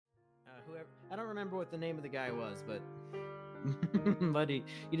whatever. I don't remember what the name of the guy was, but but he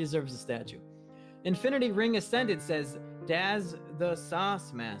deserves a statue. Infinity Ring Ascended says Daz the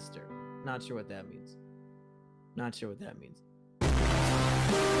Sauce Master. Not sure what that means. Not sure what that means.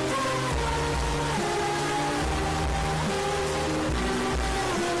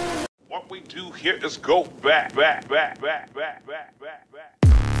 What we do here is go back.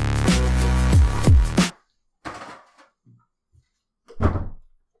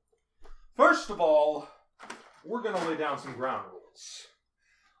 First of all, we're gonna lay down some ground rules.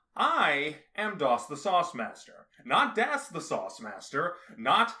 I am Das the Sauce Master, not Das the Sauce Master,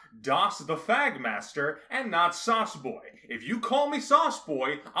 not Das the Fag Master, and not Sauce Boy. If you call me Sauce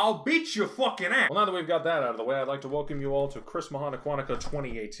Boy, I'll beat your fucking ass. Well, now that we've got that out of the way, I'd like to welcome you all to Chris Mahanaquanica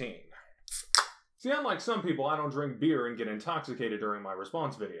 2018. See, unlike some people, I don't drink beer and get intoxicated during my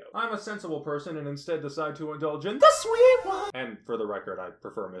response video. I'm a sensible person and instead decide to indulge in the sweet one! And for the record, I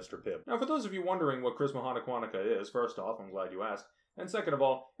prefer Mr. Pibb. Now, for those of you wondering what Chris Mahanaquanica is, first off, I'm glad you asked. And second of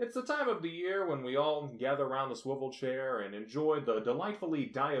all, it's the time of the year when we all gather around the swivel chair and enjoy the delightfully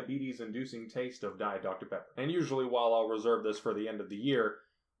diabetes-inducing taste of Diet Dr. Pepper. And usually, while I'll reserve this for the end of the year,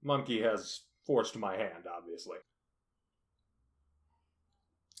 Mumkey has forced my hand, obviously.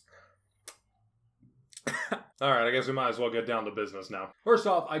 Alright, I guess we might as well get down to business now. First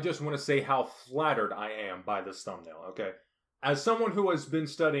off, I just want to say how flattered I am by this thumbnail, okay? As someone who has been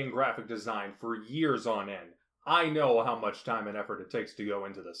studying graphic design for years on end, I know how much time and effort it takes to go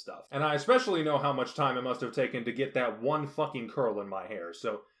into this stuff. And I especially know how much time it must have taken to get that one fucking curl in my hair.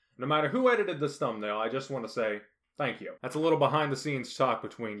 So, no matter who edited this thumbnail, I just want to say, thank you. That's a little behind-the-scenes talk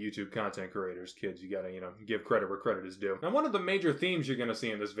between YouTube content creators. Kids, you gotta, give credit where credit is due. Now, one of the major themes you're gonna see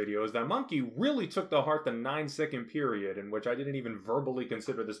in this video is that Mumkey really took to heart the 9-second period in which I didn't even verbally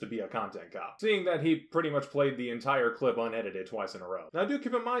consider this to be a content cop, seeing that he pretty much played the entire clip unedited twice in a row. Now, do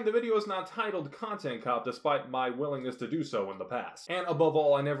keep in mind the video is not titled Content Cop despite my willingness to do so in the past. And above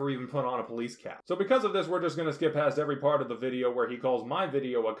all, I never even put on a police cap. So because of this, we're just gonna skip past every part of the video where he calls my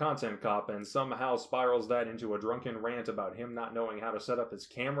video a content cop and somehow spirals that into a drunken rant about him not knowing how to set up his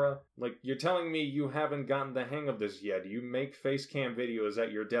camera. Like, you're telling me you haven't gotten the hang of this yet. You make face cam videos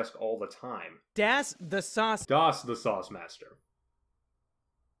at your desk all the time. Das the Sauce Master.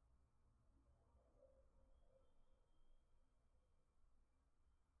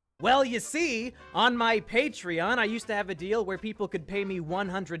 Well, you see, on my Patreon, I used to have a deal where people could pay me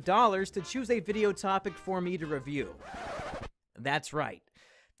 $100 to choose a video topic for me to review. That's right.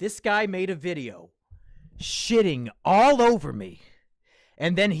 This guy made a video shitting all over me,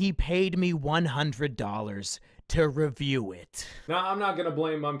 and then he paid me $100 to review it. Now, I'm not gonna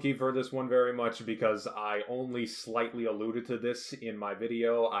blame Mumkey for this one very much because I only slightly alluded to this in my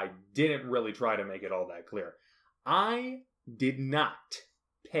video. I didn't really try to make it all that clear. I did not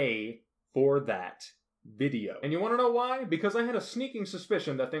pay for that video. And you want to know why? Because I had a sneaking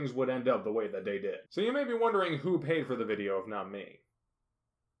suspicion that things would end up the way that they did. So you may be wondering who paid for the video if not me.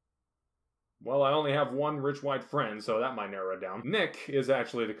 Well, I only have one rich white friend, so that might narrow it down. Nick is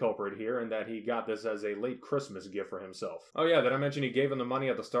actually the culprit here in that he got this as a late Christmas gift for himself. Oh yeah, did I mention he gave him the money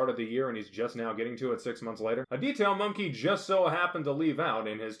at the start of the year and he's just now getting to it 6 months later? A detail Mumkey just so happened to leave out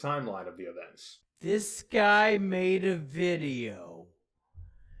in his timeline of the events. This guy made a video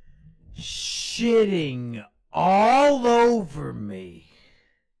shitting all over me.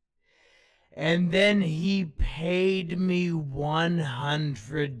 And then he paid me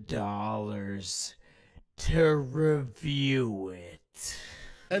 $100 to review it.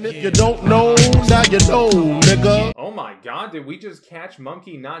 And if you don't know, now you know, nigga. Oh my god, did we just catch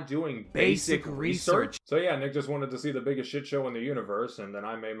Mumkey not doing basic research? So yeah, Nick just wanted to see the biggest shit show in the universe, and then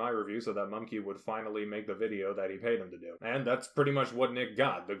I made my review so that Mumkey would finally make the video that he paid him to do. And that's pretty much what Nick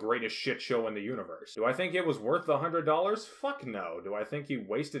got, the greatest shit show in the universe. Do I think it was worth the $100? Fuck no. Do I think he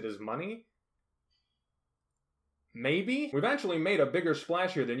wasted his money? Maybe? We've actually made a bigger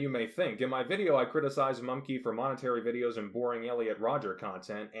splash here than you may think. In my video, I criticized Mumkey for monetary videos and boring Elliot Rodger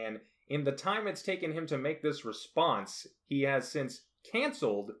content, and in the time it's taken him to make this response, he has since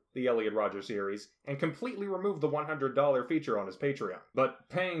canceled the Elliot Rodger series and completely removed the $100 feature on his Patreon. But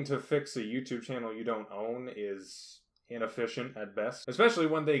paying to fix a YouTube channel you don't own is inefficient at best, especially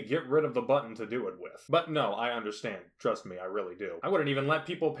when they get rid of the button to do it with. But no, I understand. Trust me, I really do. I wouldn't even let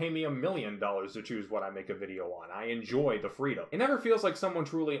people pay me $1 million to choose what I make a video on. I enjoy the freedom. It never feels like someone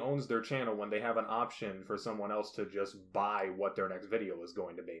truly owns their channel when they have an option for someone else to just buy what their next video is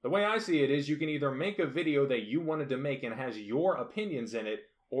going to be. The way I see it is you can either make a video that you wanted to make and has your opinions in it,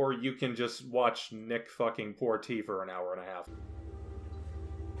 or you can just watch Nick fucking pour tea for an hour and a half.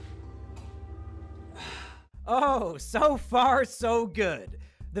 Oh, so far so good.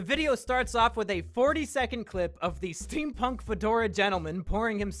 The video starts off with a 40-second clip of the steampunk fedora gentleman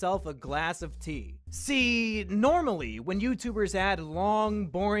pouring himself a glass of tea. See, normally, when YouTubers add long,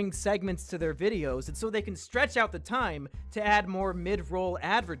 boring segments to their videos, it's so they can stretch out the time to add more mid-roll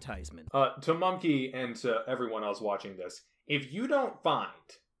advertisement. To Mumkey and to everyone else watching this, if you don't find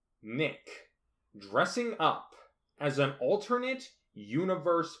Nick dressing up as an alternate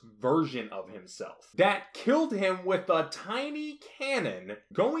universe version of himself that killed him with a tiny cannon,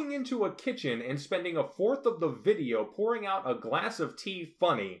 going into a kitchen and spending a fourth of the video pouring out a glass of tea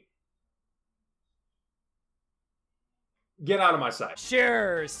funny, get out of my sight.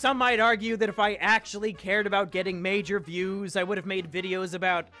 Sure, some might argue that if I actually cared about getting major views, I would have made videos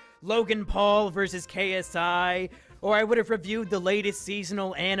about Logan Paul versus KSI, or I would have reviewed the latest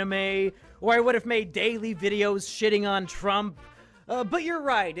seasonal anime, or I would have made daily videos shitting on Trump. But you're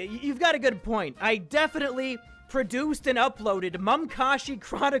right, you've got a good point. I definitely produced and uploaded Mumkashi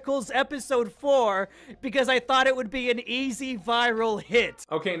Chronicles Episode 4 because I thought it would be an easy viral hit.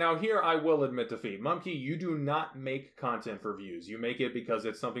 Okay, now here I will admit defeat. Mumkey, you do not make content for views. You make it because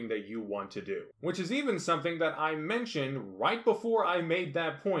it's something that you want to do. Which is even something that I mentioned right before I made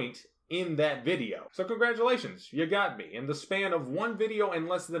that point in that video. So congratulations, you got me. In the span of one video in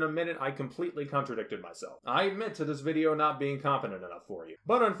less than a minute, I completely contradicted myself. I admit to this video not being competent enough for you.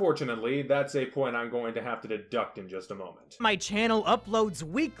 But unfortunately, that's a point I'm going to have to deduct in just a moment. My channel uploads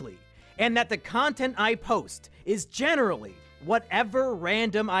weekly, and that the content I post is generally whatever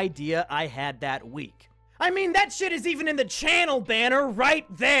random idea I had that week. I mean, that shit is even in the channel banner right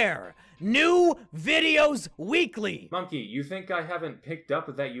there. New videos weekly. Mumkey, you think I haven't picked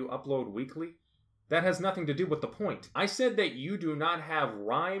up that you upload weekly? That has nothing to do with the point. I said that you do not have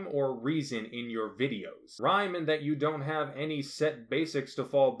rhyme or reason in your videos. Rhyme in that you don't have any set basics to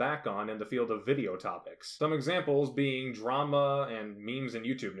fall back on in the field of video topics. Some examples being drama and memes and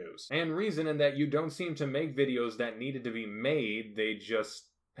YouTube news. And reason in that you don't seem to make videos that needed to be made, they just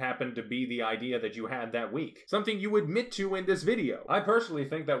happened to be the idea that you had that week. Something you admit to in this video. I personally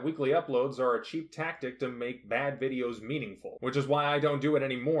think that weekly uploads are a cheap tactic to make bad videos meaningful, which is why I don't do it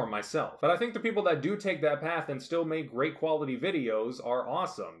anymore myself. But I think the people that do take that path and still make great quality videos are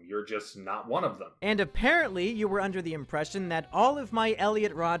awesome. You're just not one of them. And apparently you were under the impression that all of my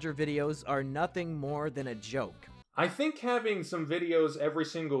Elliot Rodger videos are nothing more than a joke. I think having some videos every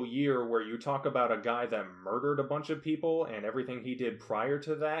single year where you talk about a guy that murdered a bunch of people and everything he did prior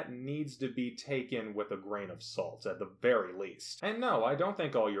to that needs to be taken with a grain of salt, at the very least. And no, I don't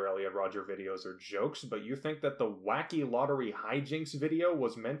think all your Elliot Rodger videos are jokes, but you think that the wacky lottery hijinks video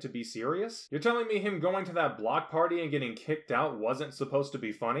was meant to be serious? You're telling me him going to that block party and getting kicked out wasn't supposed to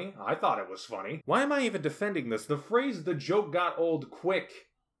be funny? I thought it was funny. Why am I even defending this? The phrase "the joke got old quick"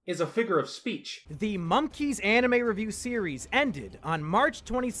 is a figure of speech. The Mumkey's anime review series ended on March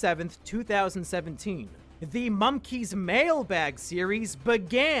 27th, 2017. The Mumkey's mailbag series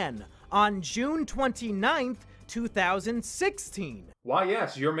began on June 29th, 2016. Why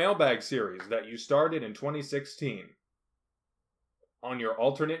yes, your mailbag series that you started in 2016. On your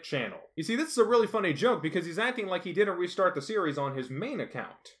alternate channel. You see, this is a really funny joke because he's acting like he didn't restart the series on his main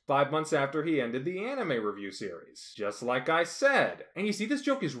account 5 months after he ended the anime review series. Just like I said. And you see, this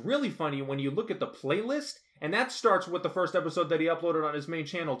joke is really funny when you look at the playlist, and that starts with the first episode that he uploaded on his main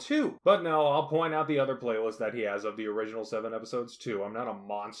channel too. But no, I'll point out the other playlist that he has of the original 7 episodes too. I'm not a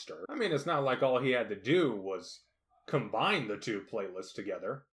monster. I mean, it's not like all he had to do was combine the 2 playlists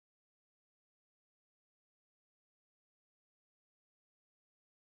together.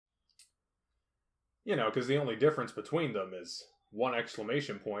 You know, because the only difference between them is one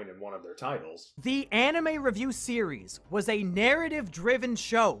exclamation point in one of their titles. The anime review series was a narrative-driven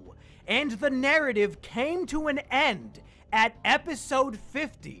show, and the narrative came to an end at episode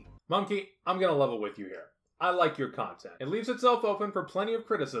 50. Mumkey, I'm gonna level with you here. I like your content. It leaves itself open for plenty of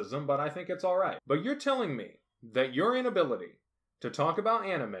criticism, but I think it's alright. But you're telling me that your inability to talk about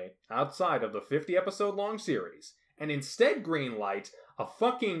anime outside of the 50-episode long series, and instead greenlight a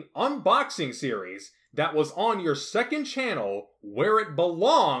fucking unboxing series that was on your second channel where it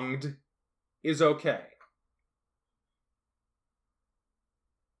belonged is okay.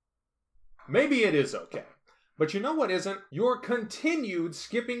 Maybe it is okay. But you know what isn't? Your continued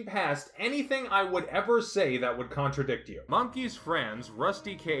skipping past anything I would ever say that would contradict you. Mumkey's friends,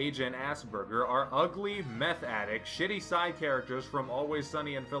 Rusty Cage and Asperger, are ugly, meth addict, shitty side characters from Always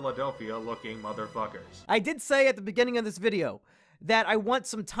Sunny in Philadelphia looking motherfuckers. I did say at the beginning of this video that I want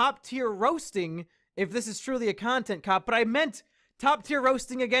some top-tier roasting if this is truly a content cop, but I meant top tier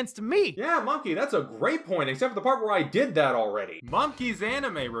roasting against me. Yeah, Mumkey, that's a great point, except for the part where I did that already. Mumkey's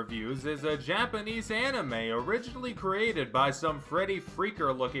Anime Reviews is a Japanese anime originally created by some Freddy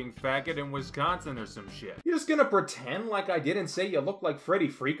Freaker-looking faggot in Wisconsin or some shit. You just gonna pretend like I didn't say you look like Freddy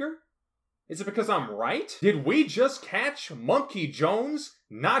Freaker? Is it because I'm right? Did we just catch Mumkey Jones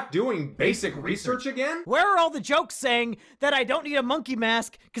not doing basic research again? Where are all the jokes saying that I don't need a monkey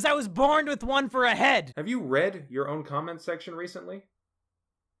mask because I was born with one for a head? Have you read your own comment section recently?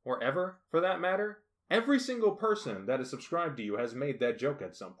 Or ever, for that matter? Every single person that is subscribed to you has made that joke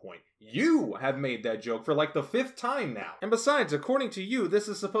at some point. You have made that joke for like the 5th time now. And besides, according to you, this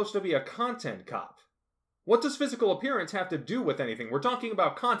is supposed to be a content cop. What does physical appearance have to do with anything? We're talking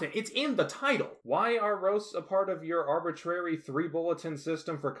about content. It's in the title. Why are roasts a part of your arbitrary 3-bulletin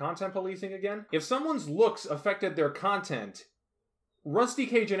system for content policing again? If someone's looks affected their content, Rusty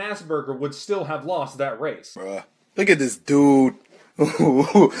Cage and Asperger would still have lost that race. Bruh, look at this dude.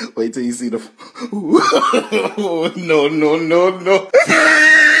 Wait till you see the... No.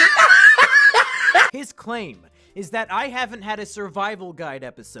 His claim is that I haven't had a survival guide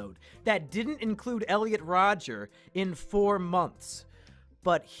episode that didn't include Elliot Rodger in 4 months.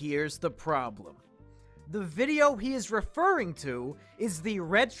 But here's the problem. The video he is referring to is the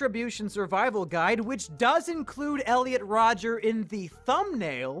Retribution Survival Guide, which does include Elliot Rodger in the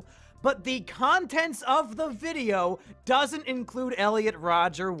thumbnail, but the contents of the video doesn't include Elliot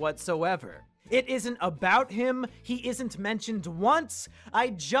Rodger whatsoever. It isn't about him, he isn't mentioned once, I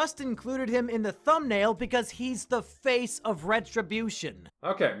just included him in the thumbnail because he's the face of Retribution.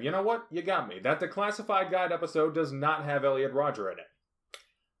 Okay, you know what? You got me. That Declassified Guide episode does not have Elliot Rodger in it.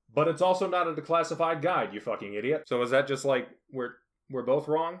 But it's also not a declassified guide, you fucking idiot. So is that just like, we're both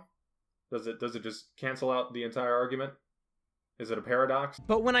wrong? Does it just cancel out the entire argument? Is it a paradox?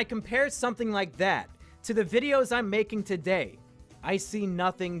 But when I compare something like that to the videos I'm making today, I see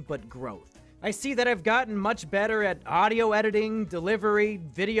nothing but growth. I see that I've gotten much better at audio editing, delivery,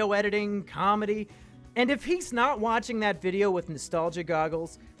 video editing, comedy, and if he's not watching that video with nostalgia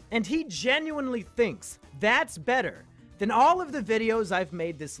goggles, and he genuinely thinks that's better than all of the videos I've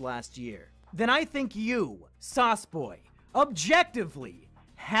made this last year, then I think you, Sauce Boy, objectively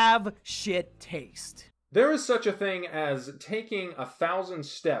have shit taste. There is such a thing as taking 1,000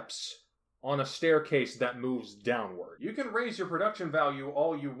 steps on a staircase that moves downward. You can raise your production value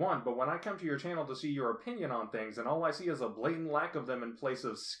all you want, but when I come to your channel to see your opinion on things and all I see is a blatant lack of them in place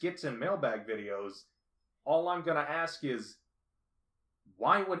of skits and mailbag videos, all I'm gonna ask is,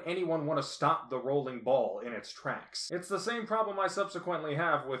 why would anyone want to stop the rolling ball in its tracks? It's the same problem I subsequently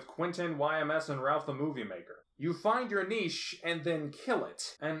have with Quentin, YMS, and Ralph the Movie Maker. You find your niche and then kill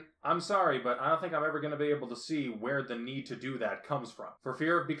it. And I'm sorry, but I don't think I'm ever going to be able to see where the need to do that comes from. For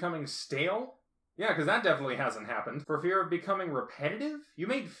fear of becoming stale? Yeah, because that definitely hasn't happened. For fear of becoming repetitive? You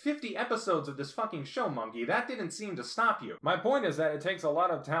made 50 episodes of this fucking show, Mumkey. That didn't seem to stop you. My point is that it takes a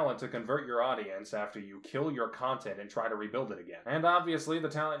lot of talent to convert your audience after you kill your content and try to rebuild it again. And obviously, the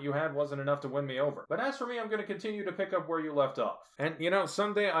talent you had wasn't enough to win me over. But as for me, I'm going to continue to pick up where you left off. And, you know,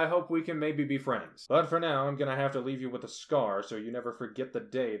 someday I hope we can maybe be friends. But for now, I'm going to have to leave you with a scar so you never forget the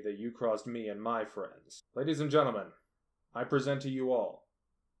day that you crossed me and my friends. Ladies and gentlemen, I present to you all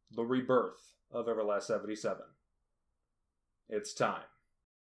the rebirth of Everlast 77. It's time.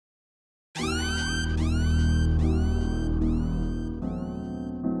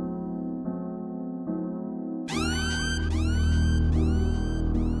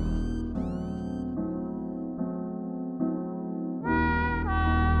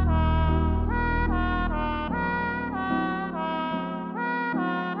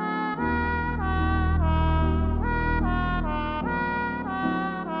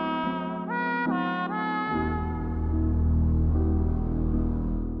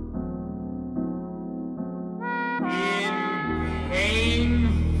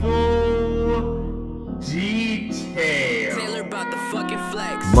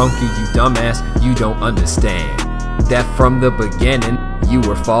 Mumkey, you dumbass, you don't understand that from the beginning you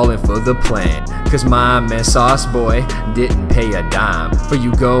were falling for the plan. Cause my man Sauce Boy didn't pay a dime for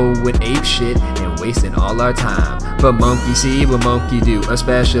you going ape shit and wasting all our time. But Mumkey see what Mumkey do,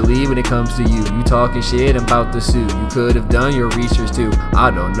 especially when it comes to you. You talking shit about the suit, you could have done your research too. I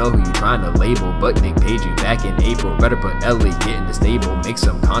don't know who you trying to label, but Nick paid you back in April. Better put Ellie, get in the stable, make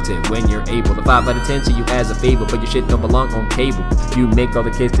some content when you're able. The 5 out of 10 to you as a favor, but your shit don't belong on cable. You make all the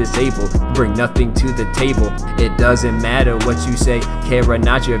kids disabled, bring nothing to the table. It doesn't matter what you say, care or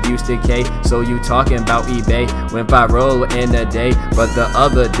not, your views decay. So you talking about eBay, went viral in a day, but the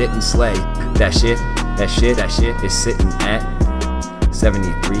other didn't slay. That shit is sitting at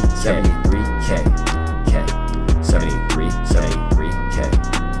 73K. 73, 73K,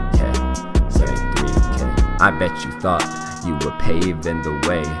 K, 73K. I bet you thought you were paving the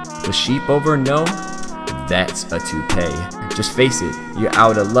way. The sheep over no, that's a toupee. Just face it, you're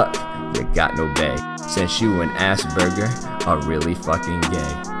out of luck, you got no bay. Since you and Asperger are really fucking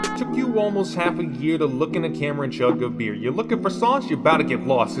gay. Took you almost half a year to look in the camera and chug a beer. You're looking for sauce, you're about to get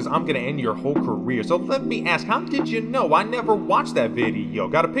lost, cause I'm gonna end your whole career. So let me ask, how did you know? I never watched that video.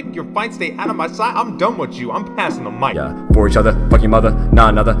 Gotta pick your fight, stay out of my sight. I'm done with you, I'm passing the mic. Yeah, for each other, fuck your mother, not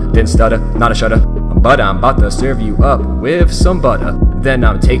another, didn't stutter, not a shudder. But I'm about to serve you up with some butter. Then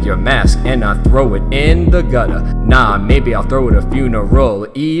I'll take your mask and I'll throw it in the gutter. Nah, maybe I'll throw it a funeral,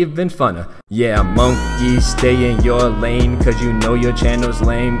 even funner. Yeah, monkey, stay in your lane, cause you know your channel's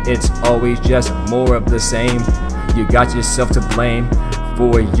lame. It's always just more of the same. You got yourself to blame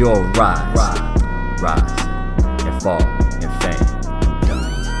for your rise and fall in fame.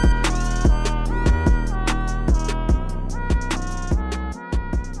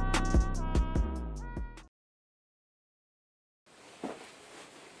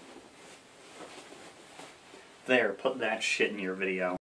 There, put that shit in your video.